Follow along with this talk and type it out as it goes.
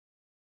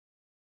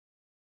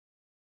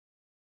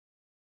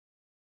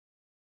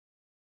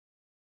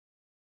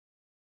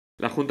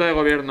La Junta de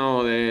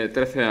Gobierno de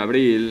 13 de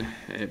abril,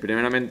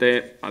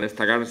 primeramente, a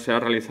destacar, se ha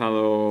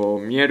realizado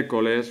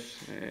miércoles,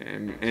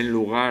 en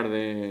lugar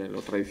de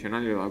lo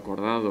tradicional y lo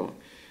acordado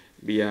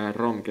vía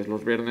ROM, que es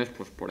los viernes,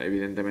 pues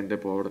evidentemente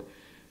por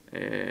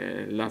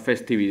la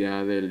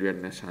festividad del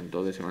Viernes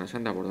Santo, de Semana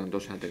Santa. Por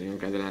tanto, se ha tenido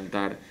que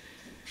adelantar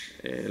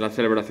la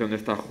celebración de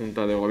esta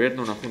Junta de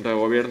Gobierno, una Junta de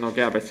Gobierno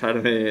que, a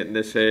pesar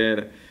de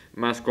ser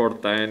más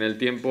corta en el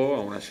tiempo,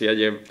 aún así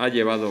ha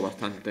llevado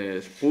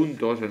bastantes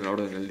puntos en el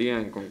orden del día,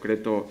 en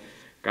concreto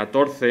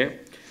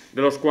 14,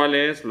 de los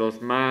cuales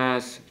los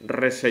más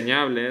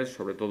reseñables,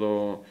 sobre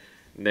todo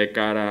de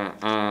cara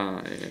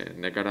a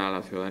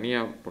la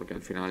ciudadanía, porque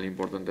al final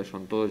importantes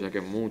son todos, ya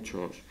que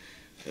muchos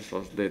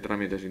esos de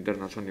trámites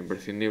internos son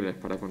imprescindibles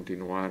para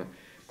continuar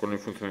con el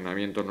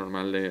funcionamiento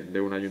normal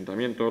de un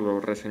ayuntamiento.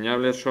 Los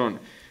reseñables son,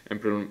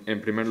 en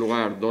primer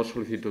lugar, dos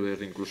solicitudes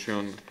de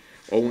inclusión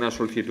o una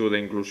solicitud de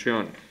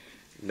inclusión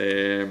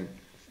de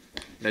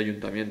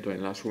ayuntamiento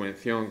en la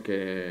subvención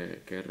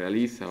que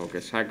realiza o que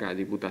saca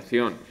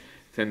Diputación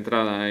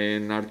centrada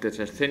en artes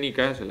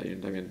escénicas. El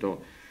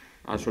ayuntamiento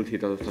ha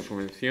solicitado esta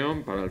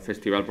subvención para el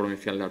Festival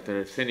Provincial de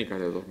Artes Escénicas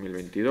de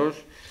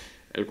 2022,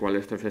 el cual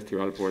este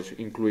festival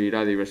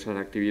incluirá diversas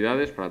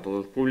actividades para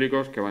todos los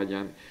públicos que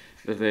vayan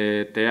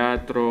desde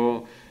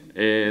teatro,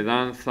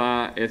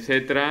 danza,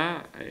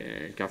 etcétera,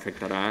 que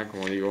afectará,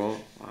 como digo,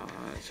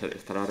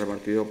 estará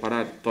repartido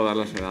para todas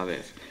las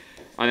edades.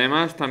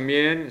 Además,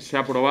 también se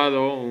ha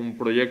aprobado un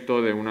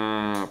proyecto de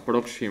una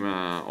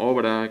próxima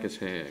obra que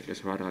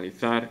se va a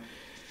realizar,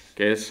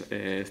 que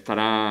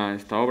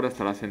esta obra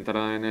estará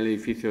centrada en el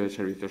edificio de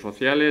servicios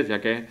sociales,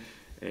 ya que,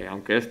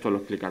 aunque esto lo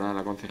explicará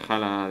la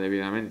concejala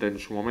debidamente en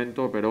su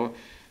momento, pero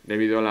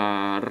debido a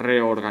la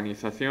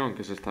reorganización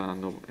que se está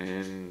dando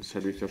en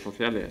servicios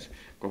sociales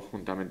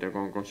conjuntamente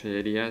con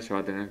Consellería, se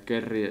va a tener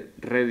que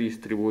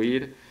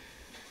redistribuir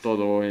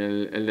todo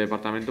el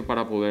departamento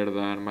para poder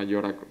dar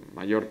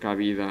mayor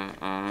cabida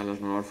a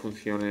las nuevas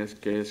funciones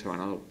que se van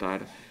a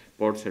adoptar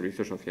por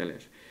servicios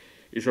sociales.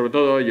 Y sobre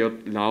todo,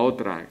 la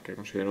otra que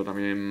considero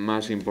también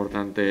más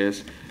importante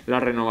es la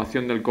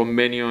renovación del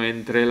convenio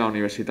entre la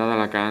Universitat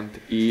de Alicante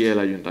y el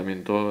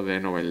Ayuntamiento de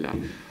Novelda.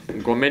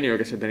 Un convenio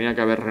que se tenía que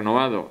haber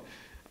renovado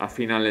a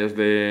finales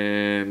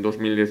de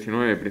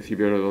 2019,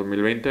 principios de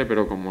 2020,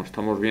 pero como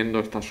estamos viendo,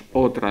 esta es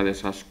otra de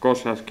esas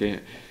cosas que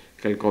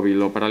el COVID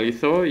lo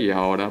paralizó y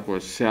ahora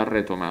pues se ha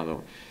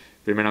retomado.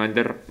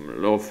 Primeramente,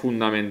 lo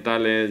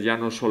fundamental ya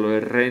no solo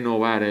es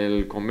renovar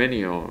el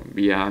convenio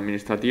vía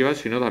administrativa,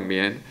 sino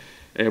también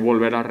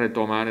volver a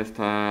retomar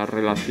estas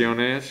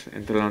relaciones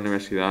entre la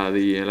universidad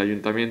y el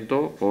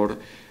ayuntamiento por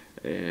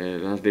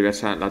las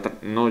diversas,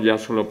 no ya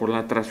solo por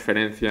la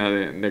transferencia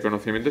de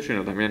conocimientos,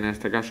 sino también en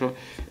este caso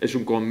es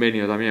un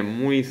convenio también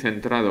muy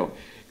centrado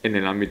en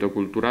el ámbito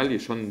cultural y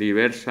son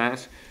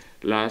diversas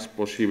las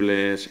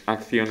posibles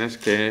acciones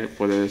que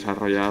puede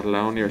desarrollar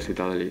la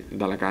Universitat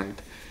de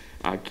Alicante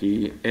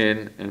aquí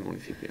en el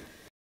municipio.